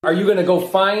Are you going to go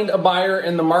find a buyer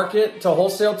in the market to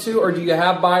wholesale to, or do you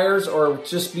have buyers, or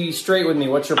just be straight with me?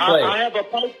 What's your play? I have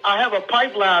a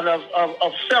pipeline of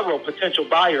several potential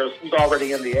buyers who's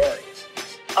already in the area.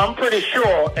 I'm pretty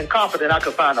sure and confident I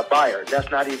could find a buyer.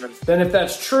 That's not even... Then if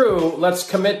that's true, let's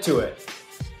commit to it.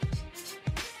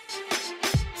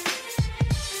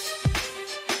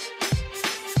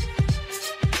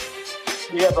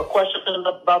 You have a question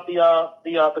about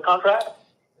the contract?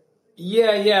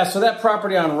 Yeah. So that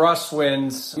property on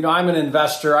Russwinds, I'm an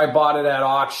investor. I bought it at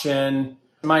auction.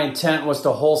 My intent was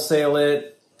to wholesale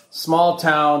it. Small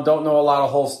town, don't know a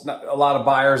lot of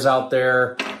buyers out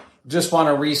there. Just want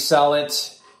to resell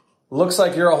it. Looks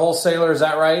like you're a wholesaler. Is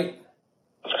that right?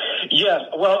 Yes.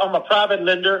 Well, I'm a private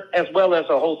lender as well as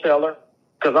a wholesaler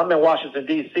because I'm in Washington,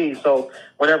 D.C. So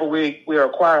whenever we are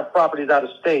acquiring properties out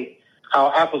of state,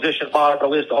 our acquisition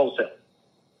model is to wholesale.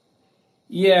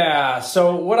 Yeah.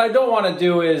 So what I don't want to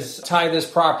do is tie this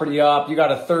property up. You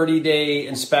got a 30-day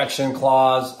inspection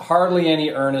clause, hardly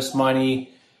any earnest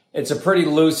money. It's a pretty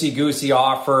loosey-goosey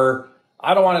offer.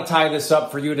 I don't want to tie this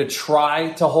up for you to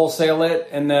try to wholesale it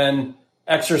and then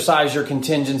exercise your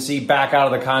contingency back out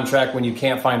of the contract when you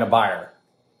can't find a buyer.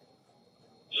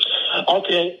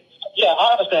 Okay. Yeah,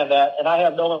 I understand that. And I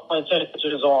have no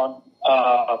intentions on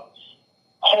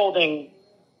holding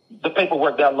the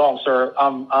paperwork that long, sir.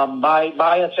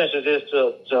 My intention is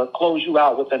to close you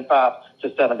out within 5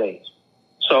 to 7 days.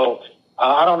 So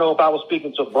I don't know if I was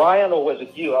speaking to Brian or was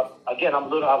it you. I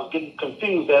was getting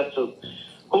confused as to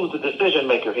who's the decision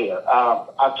maker here.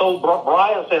 I told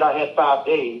Brian said I had 5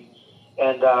 days,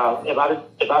 and if I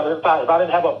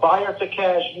didn't have a buyer to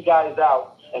cash you guys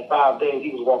out in 5 days,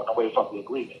 he was walking away from the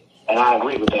agreement. And I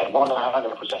agree with that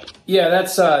 100%. Yeah,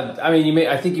 that's. I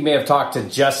think you may have talked to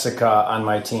Jessica on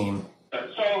my team. So,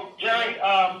 Jerry,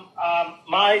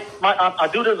 I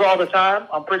do this all the time.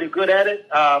 I'm pretty good at it.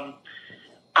 I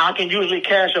can usually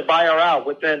cash a buyer out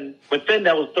within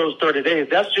those 30 days.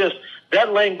 That's just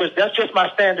that language. That's just my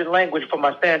standard language for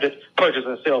my standard purchase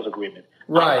and sales agreement.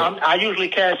 Right. I usually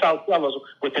cash out sellers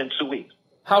within 2 weeks.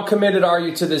 How committed are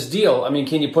you to this deal? I mean,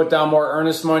 can you put down more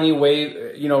earnest money?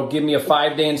 Give me a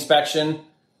 5-day inspection.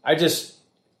 Are you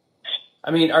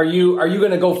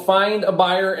going to go find a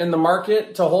buyer in the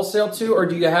market to wholesale to, or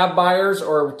do you have buyers,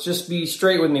 or just be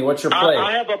straight with me? What's your play?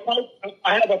 I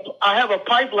have a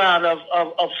pipeline of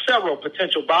several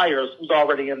potential buyers who's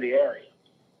already in the area.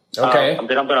 Okay. I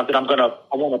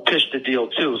want to pitch the deal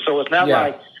too. So it's not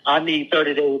like I need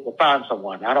 30 days to find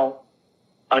someone. I don't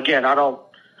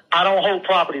hold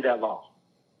property that long.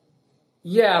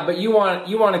 Yeah, but you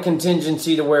want a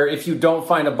contingency to where if you don't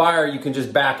find a buyer, you can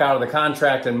just back out of the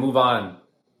contract and move on.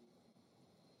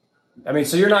 I mean,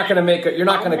 so you're not going to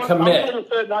commit.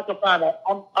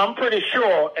 I'm pretty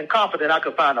sure and confident I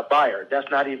could find a buyer. That's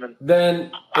not even.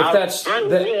 Then if that's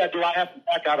very rare do I have to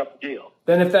back out of the deal.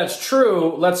 Then if that's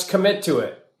true, let's commit to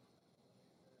it.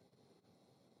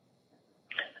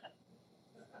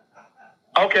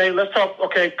 Okay, let's talk.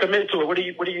 Okay, commit to it. What do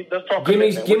you? Let's talk.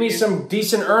 Give me some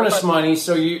decent earnest money.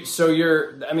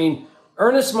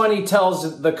 Earnest money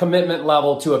tells the commitment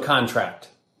level to a contract.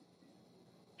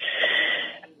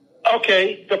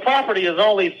 Okay, the property is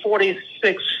only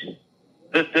 46.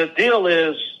 The deal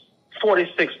is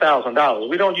 $46,000.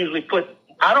 We don't usually put.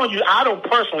 I don't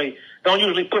personally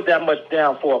usually put that much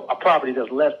down for a property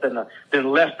that's less than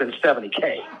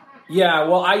 $70K. Yeah,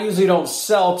 well, I usually don't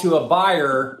sell to a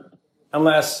buyer.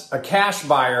 Unless a cash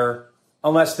buyer,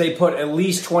 unless they put at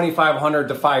least $2,500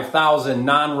 to $5,000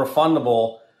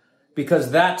 non-refundable,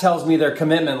 because that tells me their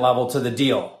commitment level to the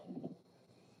deal.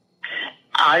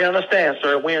 I understand,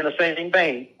 sir. We're in the same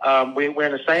vein. We're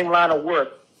in the same line of work,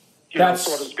 so to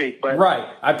speak. But right.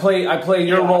 I play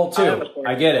your role too.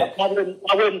 I get it. I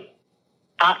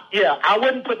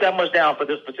wouldn't put that much down for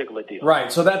this particular deal. Right.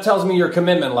 So that tells me your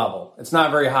commitment level. It's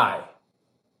not very high.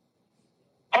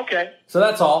 Okay. So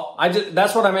that's all.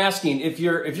 That's what I'm asking. If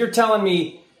you're telling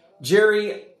me,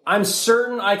 Jerry, I'm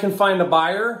certain I can find a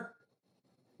buyer,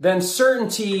 then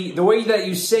certainty, the way that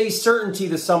you say certainty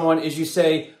to someone is you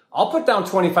say, I'll put down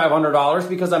 $2,500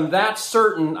 because I'm that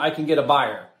certain I can get a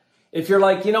buyer. If you're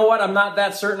like, you know what, I'm not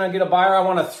that certain I get a buyer, I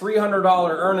want a $300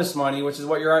 earnest money, which is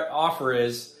what your offer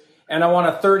is, and I want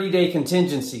a 30-day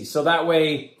contingency. So that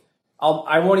way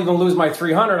I won't even lose my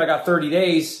 $300. I got 30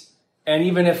 days. And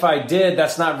even if I did,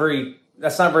 that's not very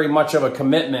much of a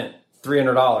commitment,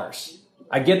 $300.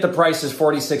 I get the price is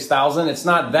 $46,000. It's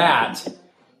not that.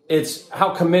 It's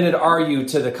how committed are you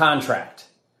to the contract?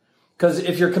 Because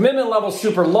if your commitment level is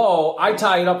super low, I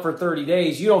tie it up for 30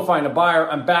 days. You don't find a buyer.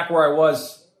 I'm back where I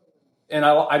was, and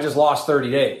I just lost 30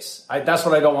 days. That's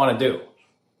what I don't want to do.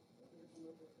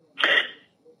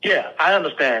 Yeah, I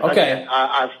understand. Okay. Again,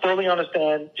 I fully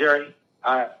understand, Jerry.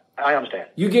 I understand.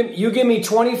 You give me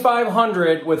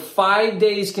 $2,500 with 5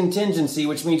 days contingency,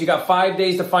 which means you got 5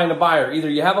 days to find a buyer. Either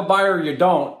you have a buyer or you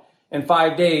don't in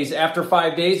 5 days. After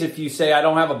 5 days, if you say I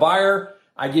don't have a buyer,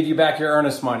 I give you back your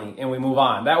earnest money and we move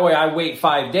on. That way I wait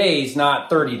 5 days, not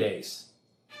 30 days.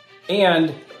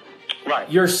 And right.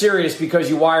 You're serious because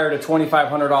you wired a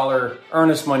 $2,500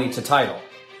 earnest money to title.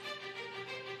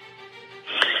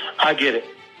 I get it.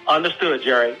 Understood,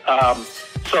 Jerry.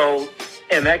 So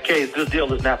in that case, this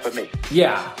deal is not for me.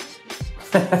 Yeah.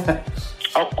 Okay.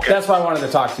 That's why I wanted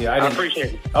to talk to you. I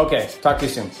appreciate it. Okay. Talk to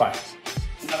you soon. Bye.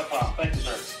 Not a problem. Thank you,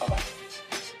 sir.